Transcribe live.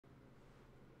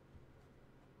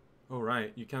Oh,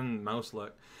 right. You can mouse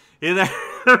look. Hey there.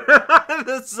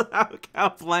 This is how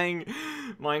playing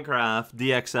Minecraft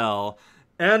DXL.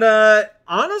 And,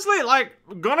 honestly, like,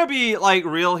 gonna be, like,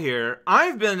 real here.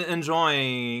 I've been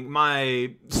enjoying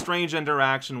my strange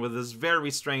interaction with this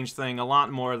very strange thing a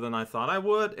lot more than I thought I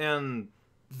would, and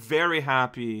very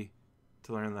happy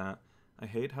to learn that. I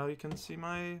hate how you can see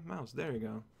my mouse. There you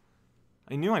go.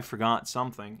 I knew I forgot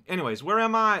something. Anyways, where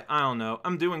am I? I don't know.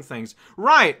 I'm doing things.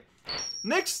 Right!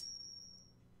 Next...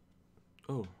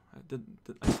 Oh,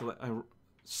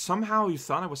 somehow you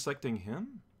thought I was selecting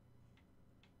him?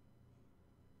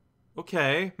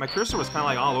 Okay, my cursor was kind of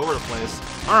like all over the place.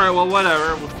 Alright, well,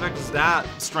 whatever. We'll fix that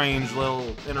strange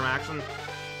little interaction.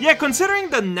 Yeah, considering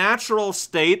the natural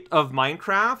state of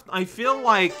Minecraft, I feel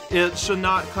like it should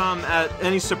not come at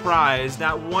any surprise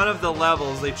that one of the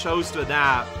levels they chose to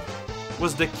adapt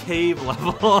was the cave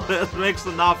level. It makes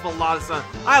an awful lot of sense.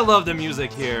 I love the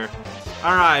music here.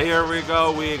 Alright, here we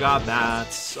go. We got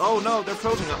bats. Oh no, they're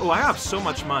closing up. Oh, I have so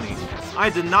much money.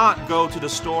 I did not go to the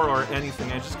store or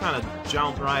anything. I just kind of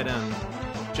jumped right in.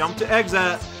 Jump to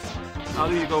exit. How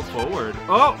do you go forward?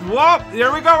 Oh, whoop!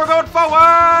 Here we go. We're going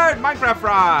forward! Minecraft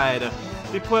ride.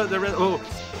 They put the... Oh,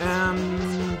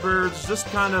 and birds just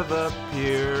kind of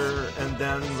appear. And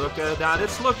then look at that.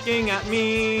 It's looking at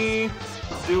me.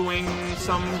 Doing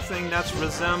something that's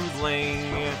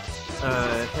resembling...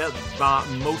 headbot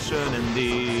motion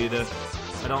indeed.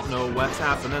 I don't know what's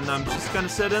happening. I'm just gonna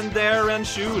sit in there and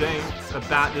shooting. A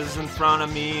bat is in front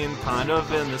of me and kind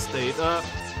of in the state of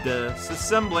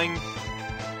disassembling.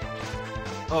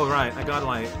 Oh right, I gotta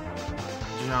like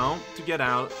jump to get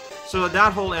out. So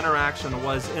that whole interaction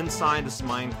was inside this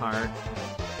minecart,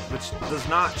 which does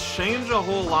not change a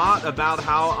whole lot about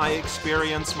how I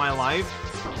experience my life.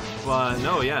 But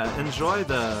no, yeah, enjoy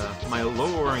my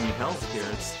lowering health here.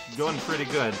 It's going pretty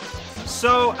good.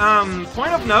 So,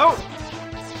 point of note,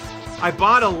 I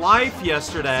bought a life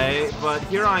yesterday, but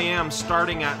here I am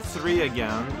starting at 3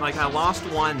 again. Like, I lost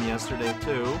 1 yesterday,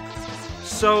 too.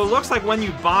 So, it looks like when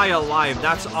you buy a life,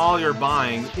 that's all you're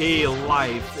buying, a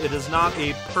life. It is not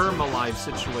a perma-life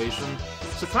situation.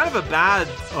 So, kind of a bad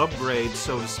upgrade,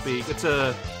 so to speak. It's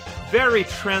a very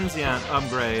transient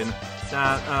upgrade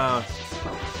that,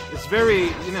 it's very,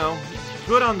 you know,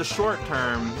 good on the short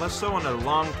term, less so on the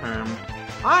long term.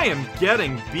 I am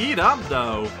getting beat up,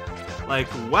 though. Like,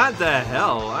 what the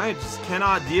hell? I just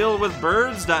cannot deal with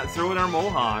birds that throw their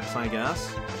mohawks, I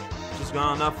guess. Just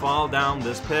gonna fall down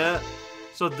this pit.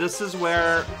 So this is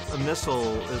where a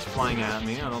missile is flying at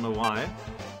me. I don't know why.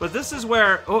 But this is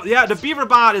where... Oh, yeah, the beaver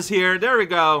bot is here. There we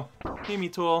go. Hey, me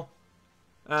tool.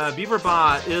 Beaver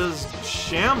bot is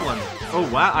shambling. Oh,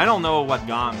 wow. I don't know what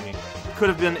got me. Could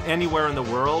have been anywhere in the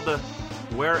world.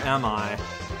 Where am I?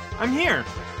 I'm here.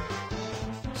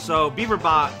 So,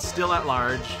 Beaverbot still at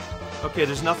large. Okay,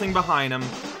 there's nothing behind him.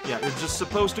 Yeah, you're just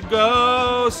supposed to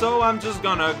go, so I'm just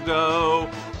gonna go.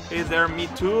 Hey there, me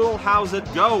tool, how's it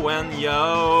going,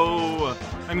 yo?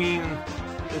 I mean,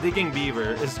 digging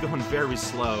beaver is going very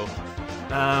slow.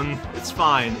 It's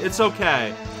fine. It's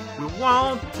okay. We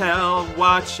won't tell.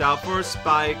 Watch out for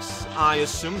spikes. I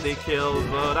assume they killed,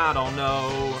 but I don't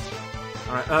know.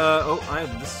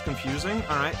 Alright, this is confusing.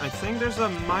 Alright, I think there's a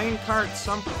minecart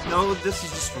No, this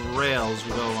is just rails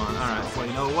we go on. Alright, well,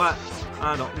 you know what?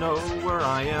 I don't know where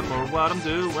I am or what I'm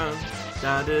doing.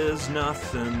 That is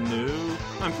nothing new.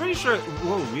 I'm pretty sure...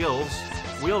 Whoa, wheels.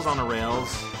 Wheels on the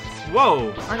rails.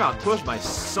 Whoa, I got pushed by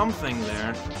something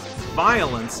there.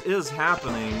 Violence is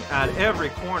happening at every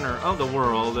corner of the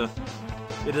world.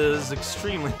 It is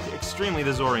extremely, extremely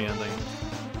disorienting.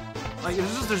 Like,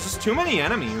 there's just too many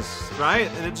enemies, right?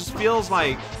 And it just feels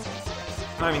like...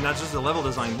 I mean, that's just the level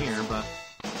design here, but...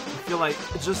 I feel like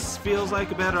it just feels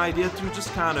like a better idea to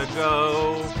just kind of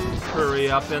go... Hurry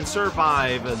up and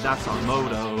survive. That's our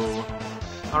motto.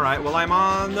 Alright, well, I'm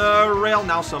on the rail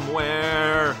now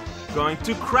somewhere. Going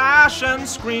to crash and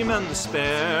scream in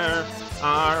despair.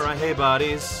 Alright, hey,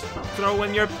 buddies. Throw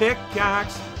in your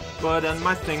pickaxe. But then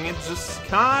my thing, it just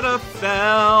kind of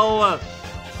fell.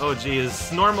 Oh,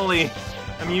 geez. Normally,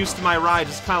 I'm used to my ride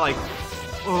just kind of like...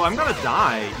 Oh, I'm gonna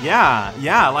die.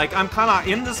 Yeah, like, I'm kind of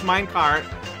in this minecart,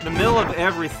 in the middle of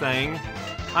everything.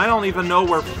 I don't even know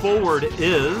where forward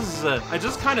is. I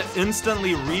just kind of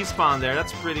instantly respawn there.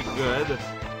 That's pretty good.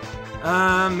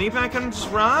 Maybe I can just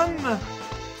run?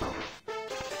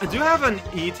 I do have an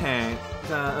E-tank,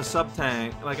 a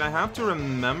sub-tank. Like, I have to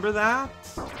remember that.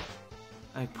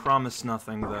 I promise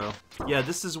nothing, though. Yeah,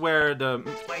 this is where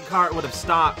my cart would have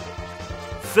stopped.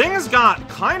 Things got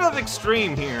kind of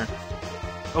extreme here.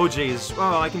 Oh, jeez.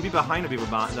 Oh, I can be behind a beaver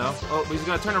bot, though. Oh, he's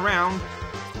gonna turn around.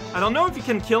 I don't know if you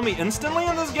can kill me instantly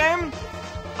in this game.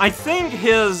 I think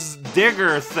his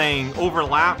digger thing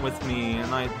overlapped with me,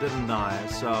 and I didn't die,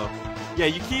 so... Yeah,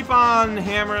 you keep on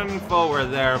hammering forward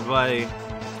there, buddy.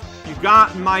 You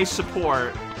got my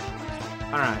support.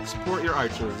 Alright, support your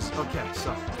archers. Okay,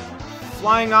 so...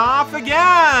 Flying off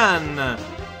again!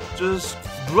 Just...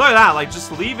 Look at that, like,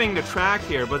 just leaving the track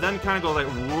here, but then kind of go like...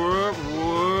 Whoa,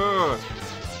 whoa.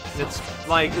 It's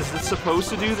like, is it supposed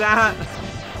to do that? I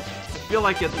feel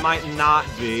like it might not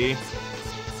be.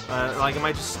 Like, am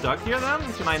I just stuck here then?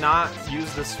 Can I not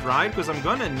use this ride? Because I'm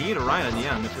gonna need a ride at the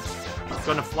end if it's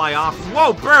gonna fly off.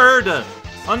 Whoa, bird!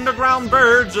 Underground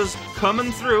bird just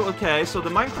coming through. Okay, so the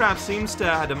Minecraft seems to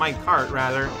have, the minecart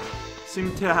rather,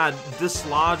 seemed to have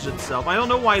dislodged itself. I don't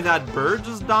know why that bird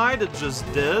just died, it just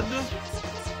did.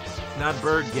 That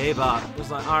bird gave up. It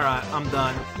was like, alright, I'm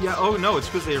done. Yeah, oh no, it's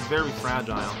because they're very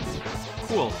fragile.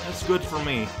 Cool, that's good for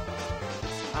me.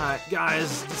 Alright,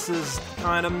 guys, this is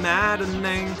kind of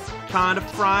maddening, kind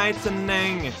of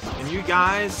frightening, and you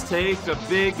guys take a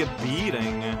big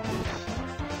beating.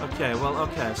 Okay, well,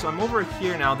 okay, so I'm over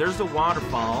here now. There's the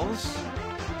waterfalls.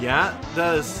 Yeah,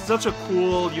 that is such a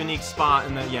cool, unique spot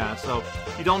in the, yeah, so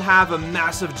you don't have a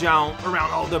massive jump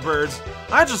around all the birds.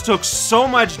 I just took so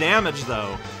much damage,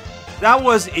 though. That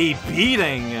was a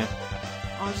beating.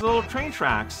 Oh, there's little train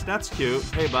tracks. That's cute.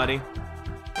 Hey, buddy.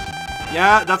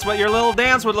 Yeah, that's what your little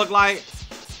dance would look like.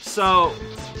 So,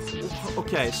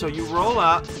 okay, so you roll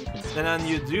up, and then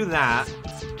you do that.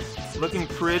 Looking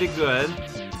pretty good.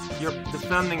 You're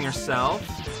defending yourself.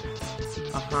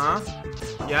 Uh-huh.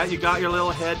 Yeah, you got your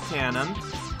little head cannon.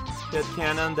 Head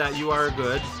cannon that you are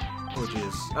good. Oh,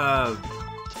 jeez.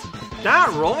 That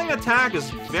rolling attack is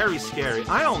very scary.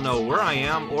 I don't know where I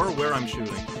am or where I'm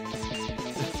shooting.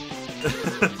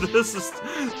 This is...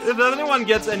 If anyone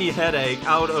gets any headache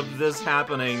out of this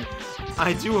happening,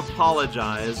 I do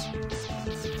apologize.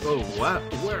 Oh, what?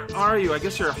 Where are you? I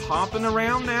guess you're hopping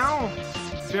around now?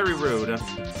 Very rude.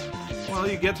 Well,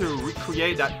 you get to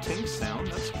recreate that tink sound.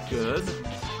 That's good.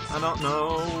 I don't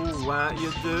know what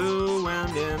you do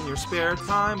in your spare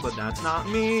time, but that's not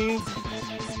me.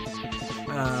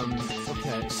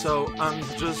 Okay, so I'm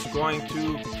just going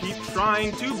to keep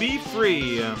trying to be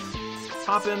free.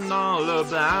 Hopping all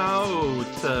about,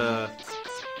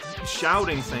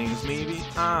 shouting things, maybe?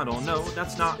 I don't know,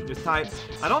 that's not the type.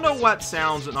 I don't know what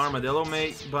sounds an armadillo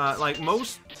make, but like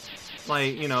most,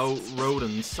 like, you know,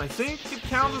 rodents, I think it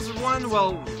counts as one,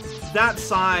 well, that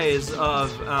size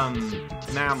of,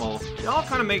 mammal. They all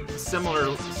kind of make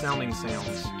similar sounding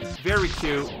sounds. Very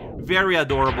cute, very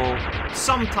adorable,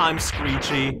 sometimes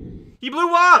screechy. He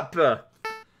blew up!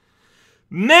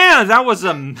 Man, that was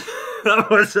a...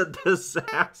 That was a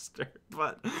disaster,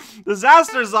 but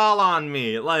disaster's all on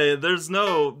me. Like, there's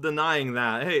no denying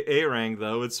that. Hey, A rank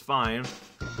though, it's fine.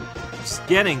 Just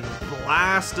getting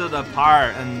blasted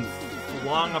apart and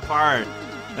flung apart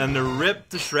and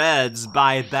ripped to shreds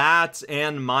by bats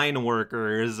and mine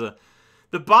workers.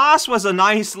 The boss was a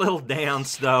nice little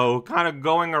dance though, kind of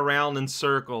going around in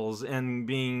circles and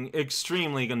being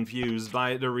extremely confused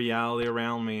by the reality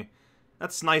around me.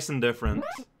 That's nice and different.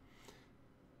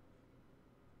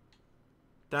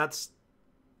 That's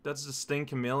the Sting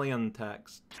Chameleon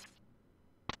text.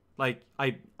 Like,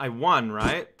 I won,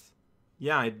 right?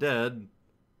 Yeah, I did.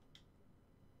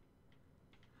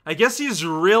 I guess he's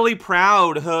really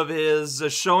proud of his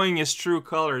showing his true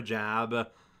color jab.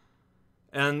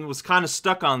 And was kind of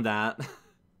stuck on that.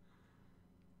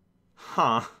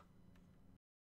 Huh.